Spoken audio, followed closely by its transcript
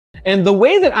And the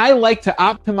way that I like to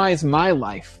optimize my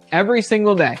life every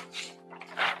single day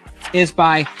is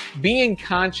by being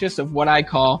conscious of what I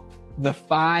call the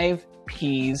 5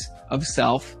 P's of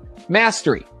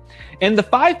self-mastery. And the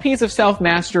 5 P's of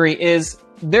self-mastery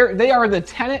they are the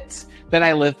tenets that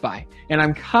I live by. And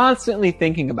I'm constantly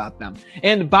thinking about them.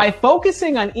 And by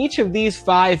focusing on each of these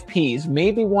 5 P's,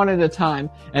 maybe one at a time,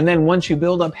 and then once you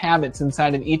build up habits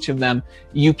inside of each of them,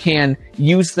 you can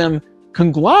use them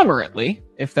conglomerately,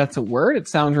 if that's a word. It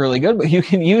sounds really good, but you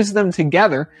can use them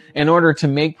together in order to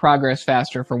make progress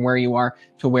faster from where you are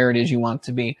to where it is you want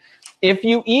to be. If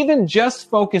you even just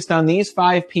focused on these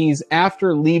 5 P's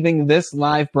after leaving this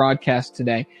live broadcast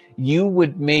today, you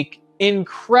would make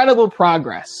incredible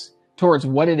progress towards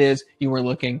what it is you were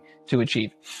looking to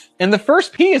achieve. And the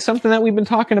first P is something that we've been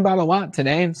talking about a lot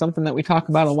today and something that we talk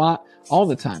about a lot all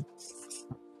the time.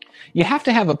 You have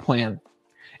to have a plan.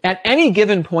 At any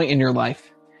given point in your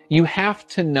life, you have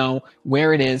to know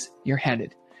where it is you're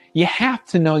headed. You have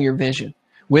to know your vision.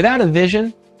 Without a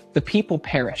vision, the people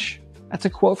perish. That's a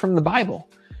quote from the Bible,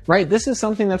 right? This is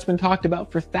something that's been talked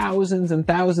about for thousands and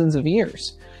thousands of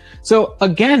years. So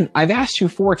again, I've asked you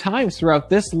 4 times throughout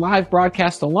this live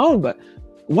broadcast alone, but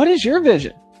what is your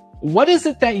vision? What is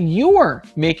it that you're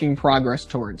making progress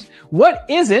towards? What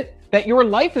is it that your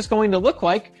life is going to look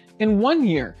like in 1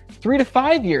 year, 3 to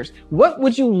 5 years? What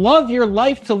would you love your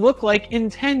life to look like in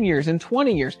 10 years, in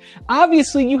 20 years?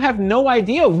 Obviously, you have no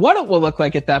idea what it will look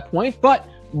like at that point, but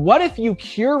what if you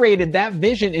curated that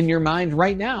vision in your mind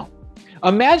right now?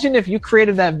 Imagine if you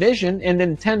created that vision and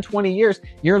in 10, 20 years,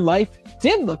 your life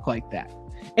did look like that.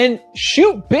 And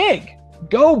shoot big,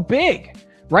 go big,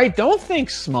 right? Don't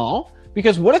think small,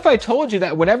 because what if I told you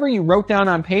that whatever you wrote down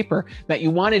on paper that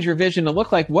you wanted your vision to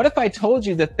look like, what if I told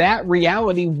you that that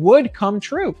reality would come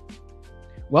true?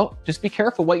 Well, just be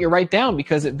careful what you write down,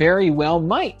 because it very well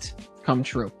might come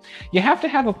true. You have to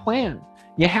have a plan.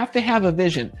 You have to have a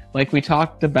vision, like we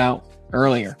talked about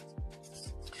earlier.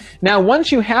 Now,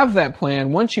 once you have that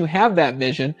plan, once you have that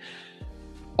vision,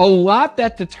 a lot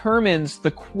that determines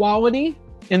the quality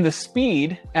and the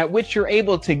speed at which you're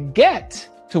able to get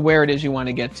to where it is you want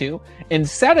to get to and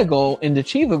set a goal and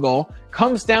achieve a goal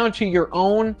comes down to your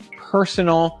own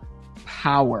personal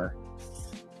power,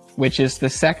 which is the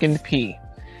second P.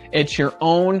 It's your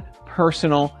own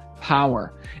personal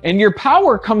power. And your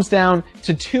power comes down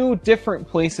to 2 different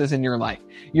places in your life.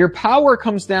 Your power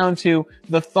comes down to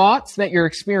the thoughts that you're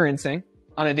experiencing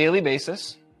on a daily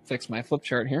basis. Fix my flip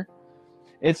chart here.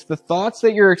 It's the thoughts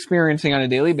that you're experiencing on a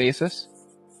daily basis.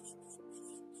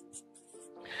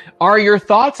 Are your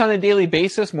thoughts on a daily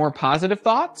basis more positive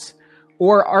thoughts?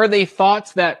 Or are they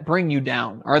thoughts that bring you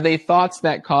down? Are they thoughts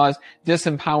that cause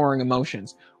disempowering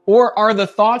emotions? Or are the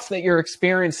thoughts that you're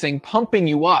experiencing pumping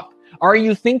you up? Are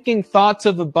you thinking thoughts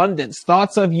of abundance,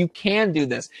 thoughts of you can do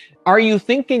this? Are you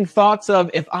thinking thoughts of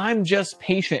if I'm just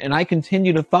patient and I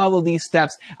continue to follow these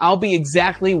steps, I'll be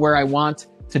exactly where I want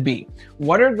to be?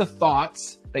 What are the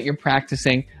thoughts that you're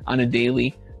practicing on a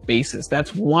daily basis?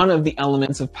 That's one of the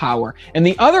elements of power. And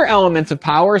the other element of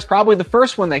power is probably the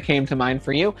first one that came to mind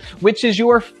for you, which is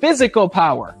your physical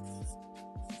power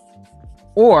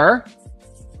or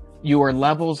your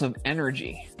levels of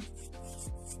energy.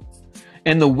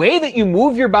 And the way that you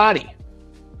move your body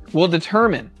will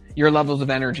determine your levels of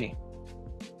energy.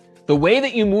 The way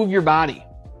that you move your body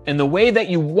and the way that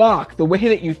you walk, the way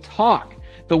that you talk,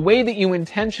 the way that you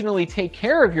intentionally take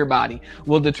care of your body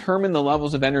will determine the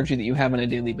levels of energy that you have on a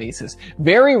daily basis.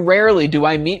 Very rarely do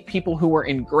I meet people who are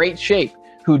in great shape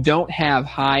who don't have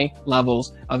high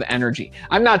levels of energy.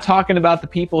 I'm not talking about the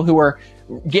people who are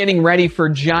getting ready for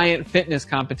giant fitness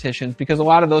competitions, because a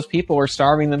lot of those people are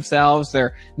starving themselves.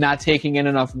 They're not taking in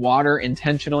enough water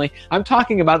intentionally. I'm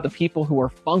talking about the people who are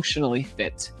functionally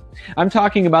fit. I'm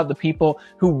talking about the people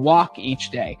who walk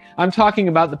each day. I'm talking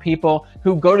about the people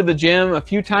who go to the gym a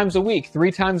few times a week,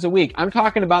 3 times a week. I'm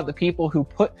talking about the people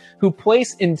who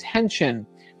place intention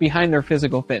behind their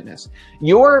physical fitness.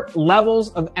 Your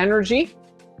levels of energy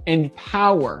and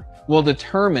power will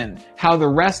determine how the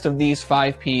rest of these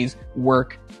 5 P's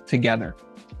work together.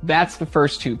 That's the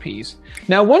first 2 P's.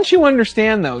 Now, once you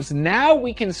understand those, now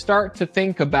we can start to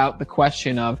think about the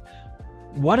question of,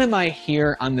 what am I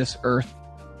here on this earth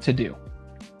to do?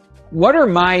 What are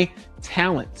my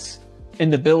talents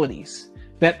and abilities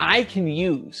that I can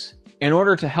use in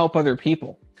order to help other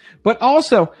people? But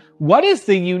also, what is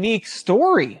the unique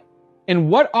story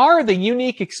and what are the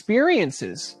unique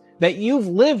experiences that you've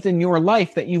lived in your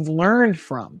life that you've learned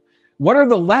from? What are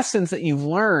the lessons that you've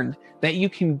learned that you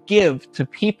can give to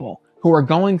people who are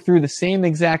going through the same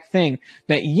exact thing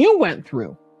that you went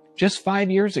through just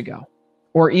 5 years ago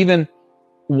or even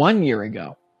 1 year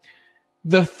ago?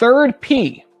 The third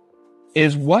P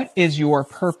is, what is your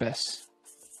purpose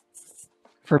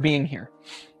for being here?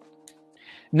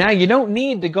 Now, you don't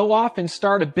need to go off and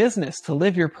start a business to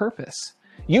live your purpose.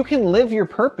 You can live your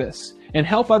purpose and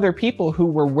help other people who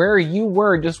were where you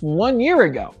were just 1 year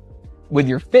ago with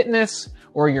your fitness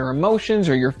or your emotions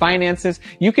or your finances.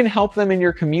 You can help them in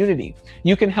your community.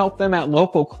 You can help them at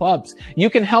local clubs. You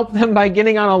can help them by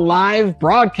getting on a live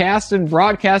broadcast and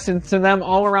broadcasting to them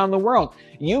all around the world.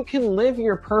 You can live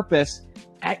your purpose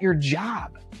at your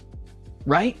job,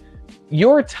 right?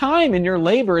 Your time and your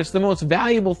labor is the most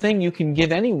valuable thing you can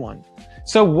give anyone.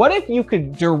 So what if you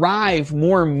could derive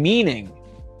more meaning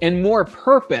and more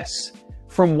purpose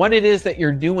from what it is that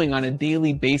you're doing on a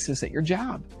daily basis at your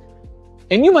job?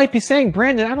 And you might be saying,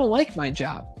 Brandon, I don't like my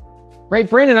job, right?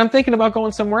 Brandon, I'm thinking about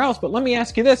going somewhere else. But let me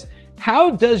ask you this.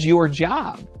 How does your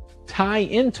job tie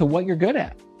into what you're good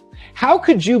at? How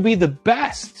could you be the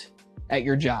best at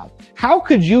your job? How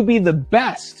could you be the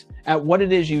best at what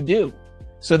it is you do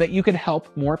so that you could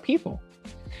help more people?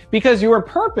 Because your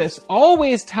purpose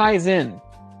always ties in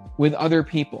with other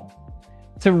people.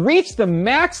 To reach the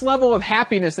max level of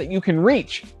happiness that you can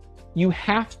reach, you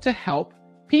have to help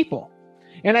people.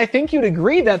 And I think you'd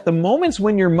agree that the moments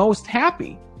when you're most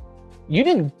happy, you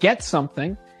didn't get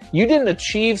something, you didn't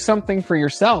achieve something for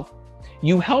yourself,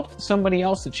 you helped somebody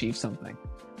else achieve something,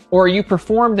 or you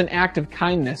performed an act of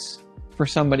kindness for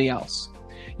somebody else.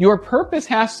 Your purpose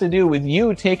has to do with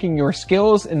you taking your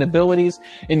skills and abilities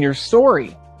and your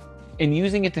story and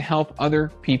using it to help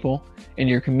other people in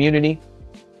your community,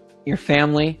 your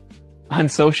family, on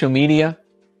social media,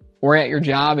 or at your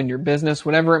job, in your business,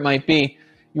 whatever it might be.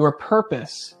 Your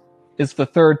purpose is the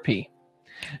third P.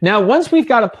 Now, once we've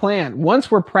got a plan,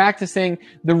 once we're practicing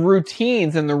the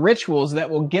routines and the rituals that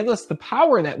will give us the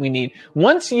power that we need,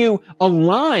 once you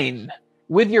align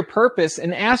with your purpose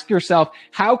and ask yourself,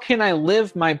 how can I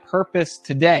live my purpose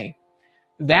today?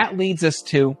 That leads us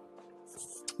to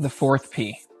the fourth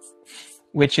P,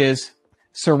 which is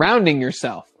surrounding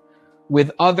yourself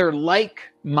with other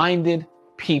like-minded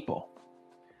people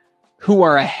who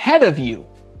are ahead of you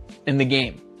in the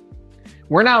game.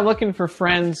 We're not looking for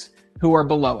friends who are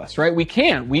below us, right?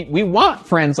 We want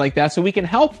friends like that so we can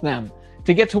help them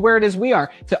to get to where it is we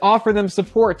are, to offer them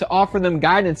support, to offer them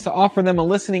guidance, to offer them a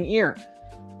listening ear.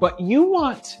 But you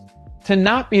want to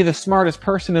not be the smartest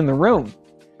person in the room.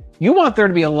 You want there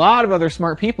to be a lot of other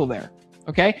smart people there,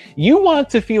 okay? You want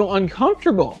to feel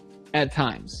uncomfortable at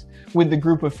times with the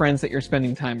group of friends that you're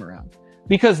spending time around,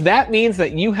 because that means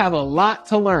that you have a lot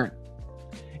to learn.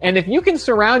 And if you can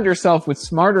surround yourself with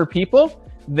smarter people,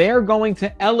 they're going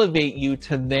to elevate you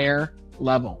to their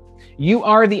level. You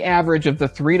are the average of the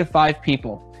 3 to 5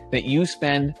 people that you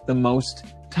spend the most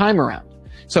time around.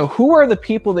 So who are the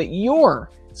people that you're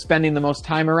spending the most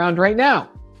time around right now?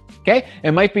 Okay.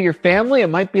 It might be your family. It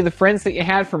might be the friends that you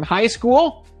had from high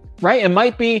school, right? It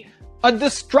might be a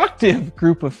destructive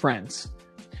group of friends.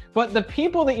 But the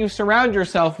people that you surround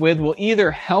yourself with will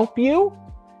either help you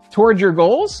toward your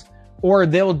goals, or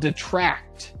they'll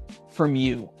detract from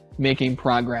you making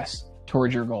progress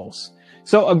toward your goals.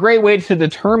 So a great way to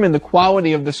determine the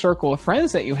quality of the circle of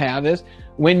friends that you have is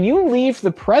when you leave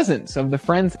the presence of the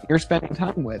friends that you're spending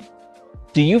time with,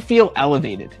 do you feel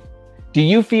elevated? Do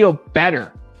you feel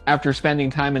better after spending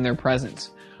time in their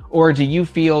presence? Or do you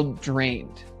feel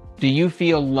drained? Do you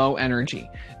feel low energy?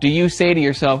 Do you say to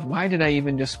yourself, why did I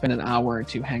even just spend an hour or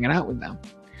two hanging out with them?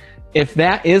 If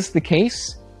that is the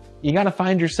case, you got to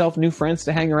find yourself new friends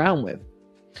to hang around with.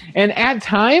 And at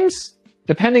times,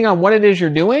 depending on what it is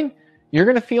you're doing, you're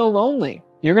going to feel lonely.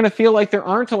 You're going to feel like there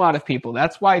aren't a lot of people.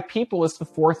 That's why people is the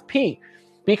fourth P,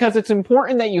 because it's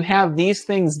important that you have these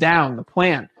things down, the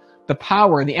plan, the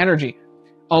power, the energy,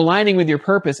 aligning with your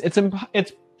purpose. It's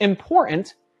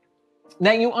important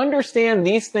that you understand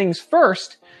these things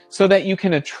first so that you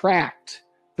can attract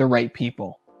the right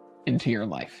people into your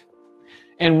life.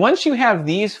 And once you have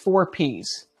these 4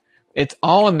 Ps, it's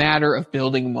all a matter of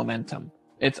building momentum.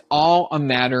 It's all a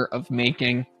matter of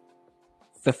making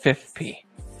the 5th P,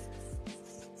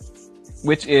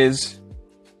 which is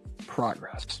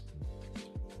progress.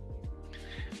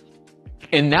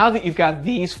 And now that you've got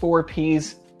these 4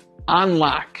 Ps on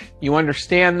lock, you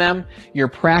understand them, you're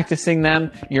practicing them,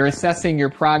 you're assessing your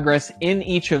progress in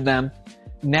each of them,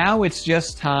 now it's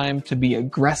just time to be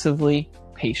aggressively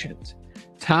patient.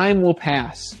 Time will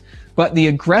pass, but the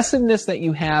aggressiveness that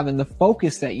you have and the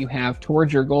focus that you have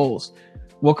towards your goals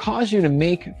will cause you to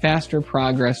make faster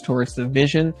progress towards the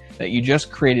vision that you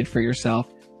just created for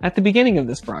yourself at the beginning of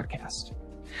this broadcast.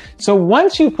 So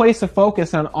once you place a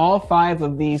focus on all 5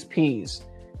 of these Ps,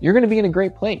 you're going to be in a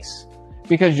great place.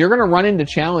 because you're going to run into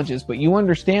challenges, but you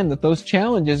understand that those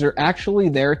challenges are actually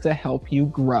there to help you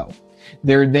grow.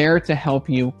 They're there to help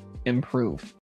you improve.